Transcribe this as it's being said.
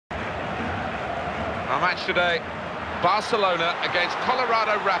Our match today, Barcelona against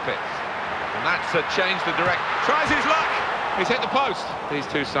Colorado Rapids. And that's changed the direct. Tries his luck. He's hit the post. These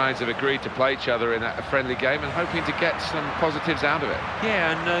two sides have agreed to play each other in a friendly game and hoping to get some positives out of it.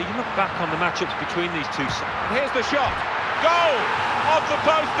 Yeah, and you look back on the matchups between these two sides. Here's the shot. Goal! Off the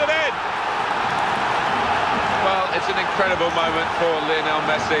post and in. Well, it's an incredible moment for Lionel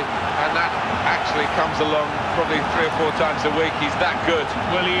Messi, and that actually comes along probably 3 or 4 times a week. He's that good.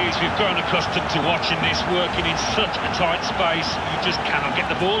 Well, he is. We've grown accustomed to watching this working in such a tight space. You just cannot get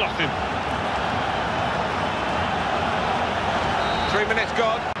the ball off him. 3 minutes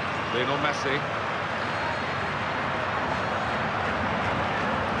gone. Lionel Messi.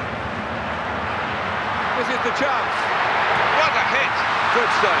 This is the chance. What a hit.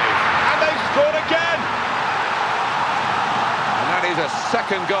 Good save. And they've scored again. And that is a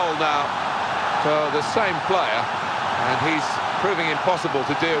second goal now for the same player. And he's proving impossible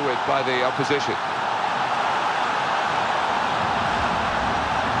to deal with by the opposition.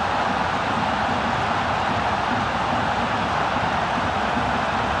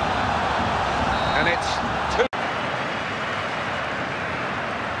 And it's 2.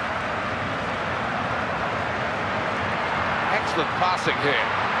 Excellent passing here.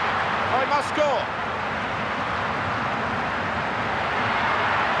 Oh, he must score.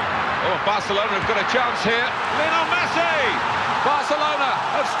 Oh, Barcelona have got a chance here. Lionel Messi! Barcelona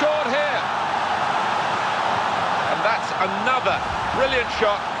have scored here. And that's another brilliant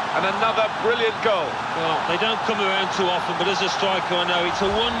shot and another brilliant goal. Well, they don't come around too often, but as a striker, I know it's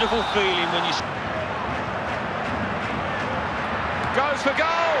a wonderful feeling when you... Goes for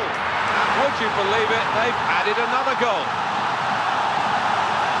goal! And would you believe it, they've added another goal.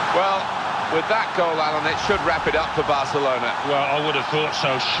 Well, with that goal, Alan, it should wrap it up for Barcelona. Well, I would have thought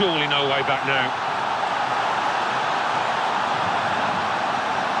so. Surely no way back now.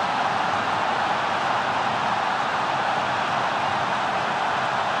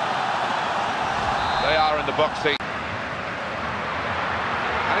 They are in the box seat.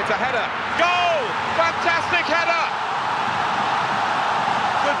 And it's a header. Goal! Fantastic header!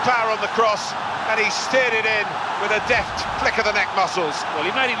 Good power on the cross, and he steered it in with a deft flick of the neck muscles. Well, he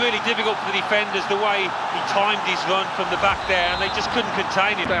made it really difficult for the defenders, the way he timed his run from the back there, and they just couldn't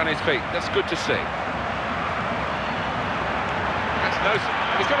contain him. Down his feet, that's good to see. That's no...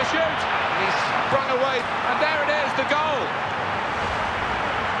 He's got to shoot! He's sprung away, and there it is, the goal!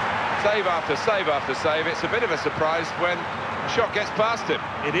 Save after save after save. It's a bit of a surprise when the shot gets past him.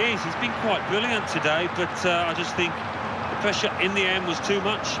 It is. He's been quite brilliant today, but I just think the pressure in the end was too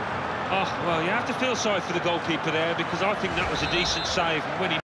much. Oh, well, you have to feel sorry for the goalkeeper there, because I think that was a decent save. When he